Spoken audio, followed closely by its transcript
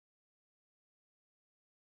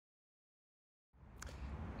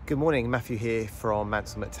Good morning, Matthew here from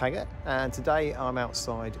Mansell McTaggart, and today I'm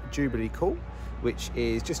outside Jubilee Court, which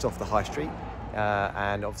is just off the High Street,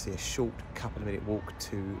 and obviously a short couple of minute walk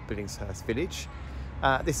to Billingshurst village.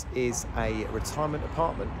 This is a retirement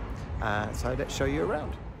apartment, so let's show you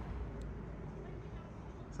around.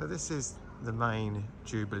 So this is the main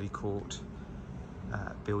Jubilee Court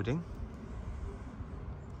building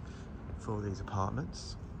for these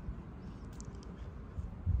apartments.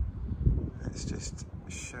 Let's just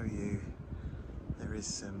show you, there is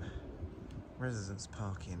some residence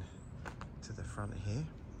parking to the front here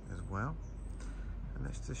as well. And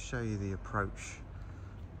let's just show you the approach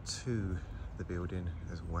to the building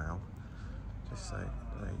as well, just so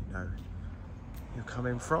you know you're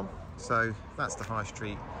coming from. So that's the High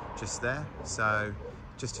Street just there, so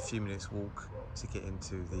just a few minutes walk to get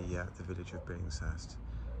into the village of Billingshurst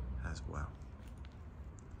as well.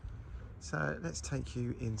 So let's take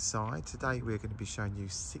you inside. Today we're going to be showing you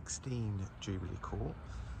 16 Jubilee Court.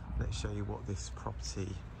 Let's show you what this property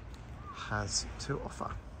has to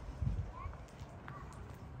offer.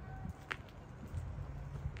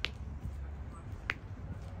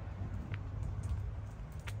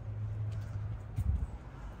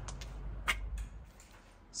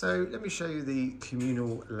 So let me show you the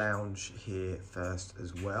communal lounge here first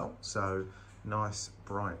as well. So nice,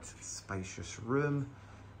 bright, spacious room.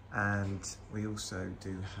 And we also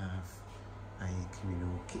do have a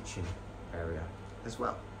communal kitchen area as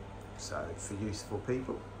well, so for use for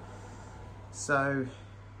people. So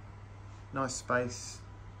nice space,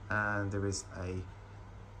 and there is a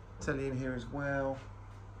telly in here as well.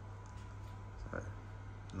 So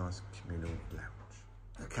nice communal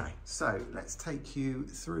lounge. Okay, so let's take you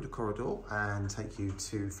through the corridor and take you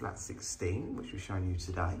to flat 16, which we're showing you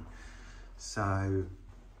today. So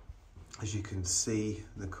as you can see,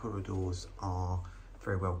 the corridors are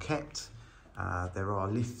very well kept. There are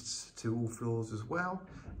lifts to all floors as well,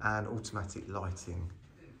 and automatic lighting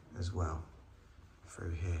as well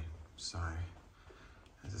through here. So,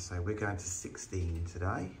 as I say, we're going to 16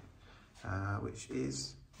 today, which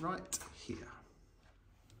is right here.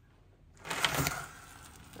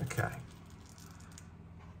 Okay,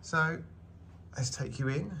 so let's take you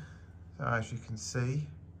in. So as you can see,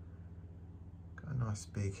 got a nice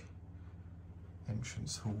big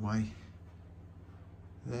entrance hallway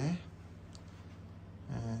there,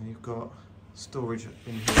 and you've got storage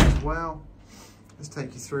in here as well. Let's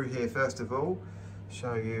take you through here first of all,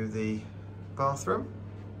 show you the bathroom.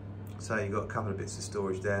 So you've got a couple of bits of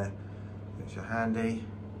storage there, which are handy,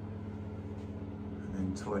 and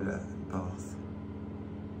then toilet and bath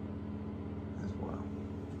as well.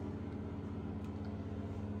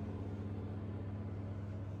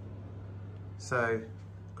 So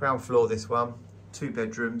ground floor, this one. 2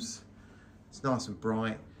 bedrooms. It's nice and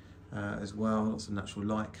bright as well, lots of natural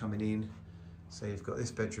light coming in. So you've got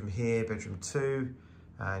this bedroom here, bedroom 2,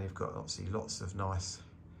 and you've got obviously lots of nice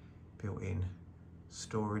built-in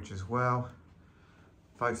storage as well.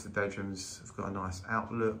 Both the bedrooms have got a nice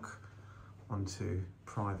outlook onto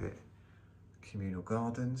private communal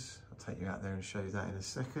gardens. I'll take you out there and show you that in a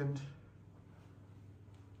second.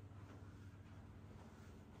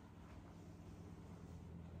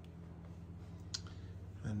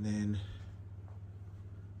 And then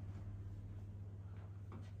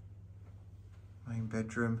main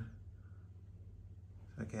bedroom,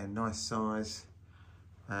 again nice size,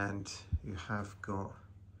 and you have got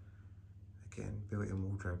again built-in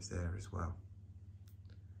wardrobes there as well,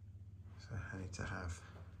 so handy to have.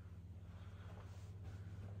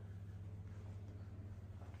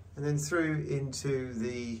 And then through into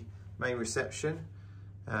the main reception.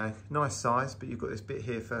 Nice size, but you've got this bit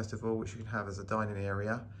here first of all, which you can have as a dining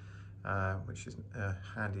area, which is a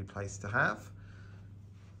handy place to have.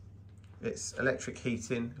 It's electric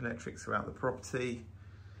heating, electric throughout the property,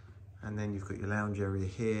 and then you've got your lounge area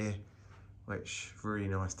here, which is really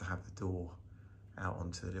nice to have the door out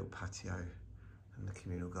onto the little patio and the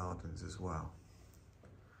communal gardens as well.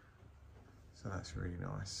 So that's really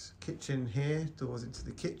nice. Kitchen here, doors into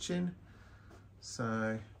the kitchen,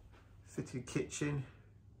 so fitted kitchen.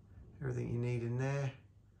 Everything you need in there.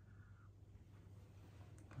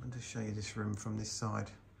 I'll just show you this room from this side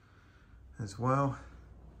as well.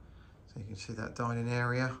 So you can see that dining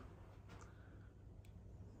area.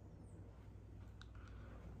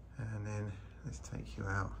 And then let's take you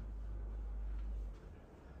out.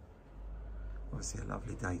 Obviously a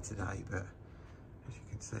lovely day today, but as you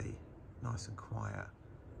can see, nice and quiet.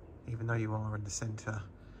 Even though you are in the centre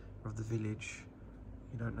of the village,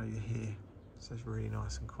 you don't know you're here. So it's really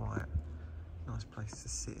nice and quiet. Nice place to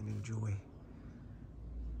sit and enjoy.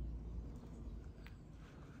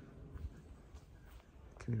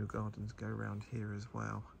 communal gardens go around here as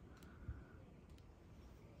well.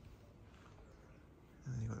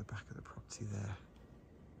 And then you've got the back of the property there.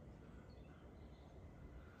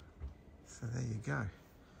 So there you go.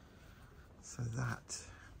 So that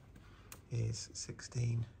is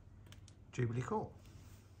 16 Jubilee Court.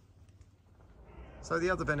 So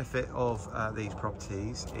the other benefit of these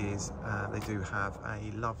properties is they do have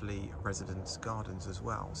a lovely residence gardens as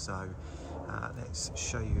well. So let's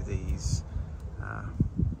show you these.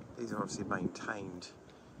 These are obviously maintained,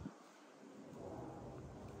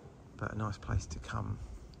 but a nice place to come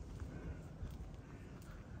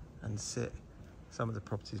and sit. Some of the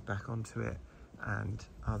properties back onto it, and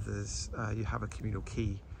others you have a communal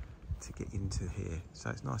key to get into here,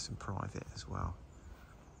 so it's nice and private as well.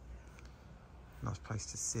 Nice place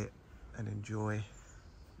to sit and enjoy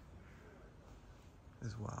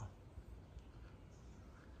as well.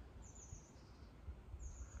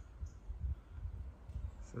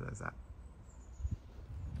 So there's that.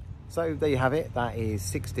 So there you have it. That is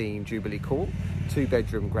 16 Jubilee Court,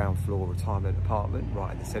 2-bedroom ground floor retirement apartment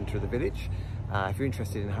right in the centre of the village. If you're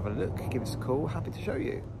interested in having a look, give us a call. Happy to show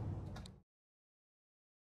you.